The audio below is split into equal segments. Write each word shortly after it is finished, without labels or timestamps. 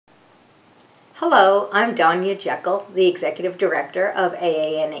Hello, I'm Danya Jekyll, the Executive Director of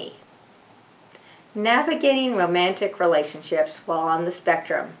AANE. Navigating romantic relationships while on the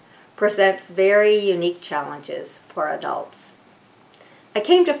spectrum presents very unique challenges for adults. I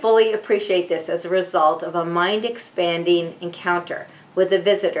came to fully appreciate this as a result of a mind-expanding encounter with a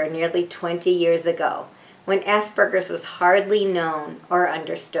visitor nearly 20 years ago, when Asperger's was hardly known or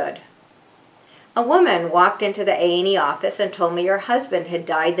understood. A woman walked into the A&E office and told me her husband had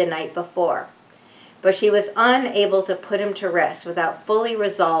died the night before, but she was unable to put him to rest without fully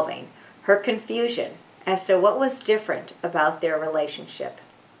resolving her confusion as to what was different about their relationship.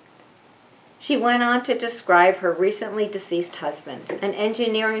 She went on to describe her recently deceased husband, an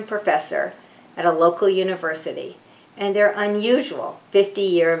engineering professor at a local university, and their unusual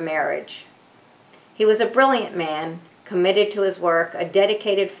 50-year marriage. He was a brilliant man, committed to his work, a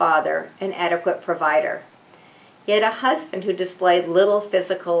dedicated father, an adequate provider, yet a husband who displayed little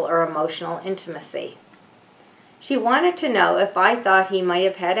physical or emotional intimacy. She wanted to know if I thought he might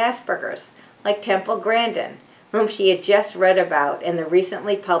have had Asperger's, like Temple Grandin, whom she had just read about in the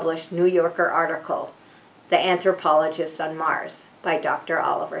recently published New Yorker article, The Anthropologist on Mars, by Dr.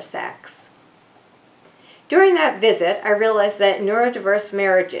 Oliver Sacks. During that visit, I realized that neurodiverse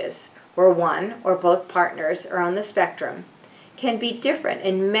marriages, where one or both partners are on the spectrum, can be different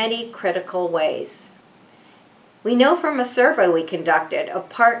in many critical ways. We know from a survey we conducted of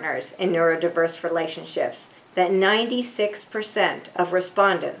partners in neurodiverse relationships that 96% of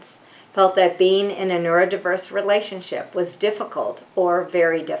respondents felt that being in a neurodiverse relationship was difficult or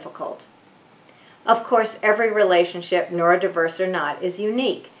very difficult. Of course, every relationship, neurodiverse or not, is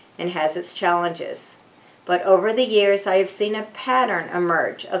unique and has its challenges. But over the years, I have seen a pattern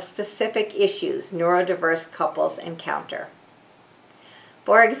emerge of specific issues neurodiverse couples encounter.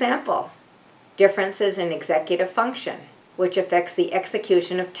 For example, differences in executive function, which affects the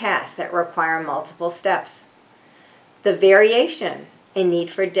execution of tasks that require multiple steps. The variation in need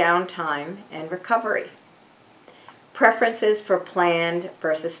for downtime and recovery. Preferences for planned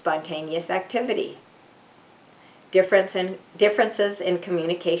versus spontaneous activity. Differences in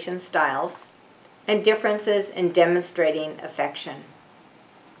communication styles, and differences in demonstrating affection.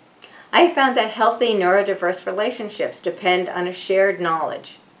 I have found that healthy neurodiverse relationships depend on a shared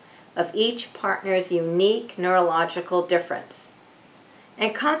knowledge of each partner's unique neurological difference,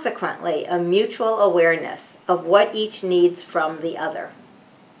 and consequently a mutual awareness of what each needs from the other.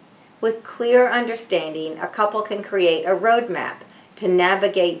 With clear understanding, a couple can create a roadmap to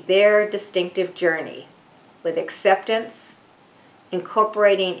navigate their distinctive journey with acceptance,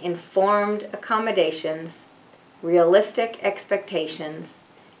 incorporating informed accommodations, realistic expectations,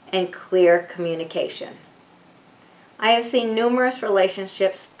 and clear communication. I have seen numerous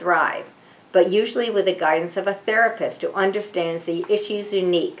relationships thrive, but usually with the guidance of a therapist who understands the issues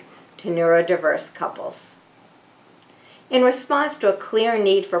unique to neurodiverse couples. In response to a clear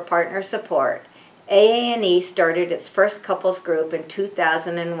need for partner support, AANE started its first couples group in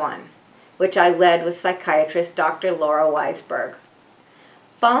 2001, which I led with psychiatrist Dr. Laura Weisberg.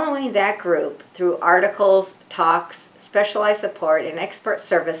 Following that group, through articles, talks, specialized support, and expert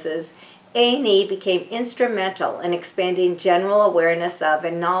services, A&E became instrumental in expanding general awareness of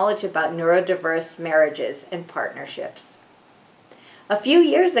and knowledge about neurodiverse marriages and partnerships. A few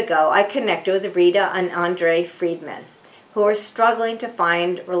years ago, I connected with Rita and Andre Friedman, who were struggling to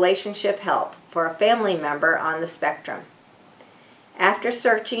find relationship help for a family member on the spectrum. After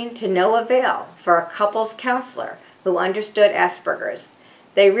searching to no avail for a couples counselor who understood Asperger's,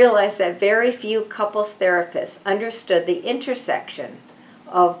 they realized that very few couples therapists understood the intersection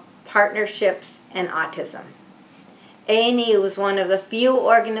of partnerships and autism. A&E was one of the few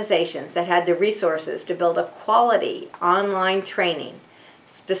organizations that had the resources to build a quality online training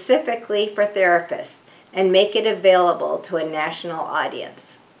specifically for therapists and make it available to a national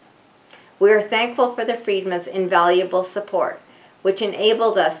audience. We are thankful for the Friedmans' invaluable support, which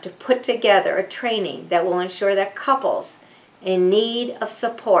enabled us to put together a training that will ensure that couples in need of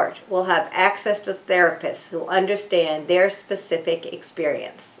support will have access to therapists who understand their specific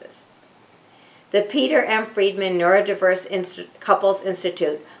experiences. The Peter M. Friedman Neurodiverse Couples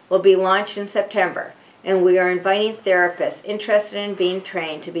Institute will be launched in September, and we are inviting therapists interested in being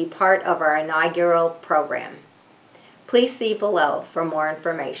trained to be part of our inaugural program. Please see below for more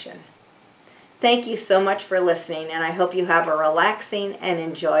information. Thank you so much for listening, and I hope you have a relaxing and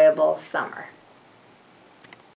enjoyable summer.